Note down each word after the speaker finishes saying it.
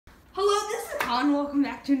Colin, welcome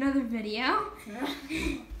back to another video.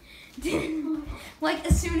 Like,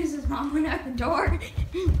 as soon as his mom went out the door,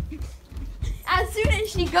 as soon as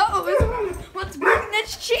she goes, let's bring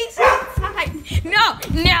this cheese outside. No.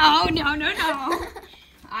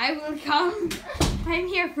 I will come. I'm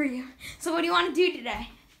here for you. So what do you want to do today?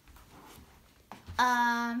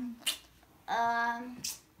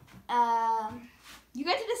 You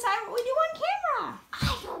get to decide what we do on camera.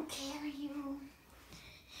 I don't care, you.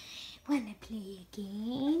 Wanna play a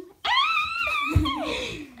game?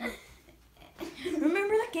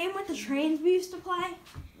 Remember that game with the trains we used to play?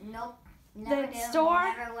 Nope. Never The do. store?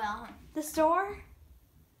 Never will. The store?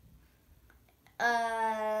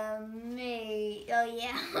 Me. Oh,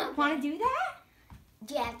 yeah. Wanna do that?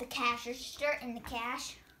 Do you have the cash register and the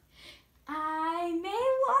cash? I may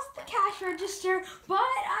have lost the cash register, but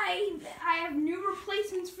I have new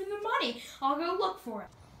replacements for the money. I'll go look for it.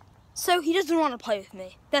 So he doesn't want to play with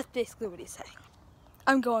me. That's basically what he's saying.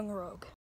 I'm going rogue.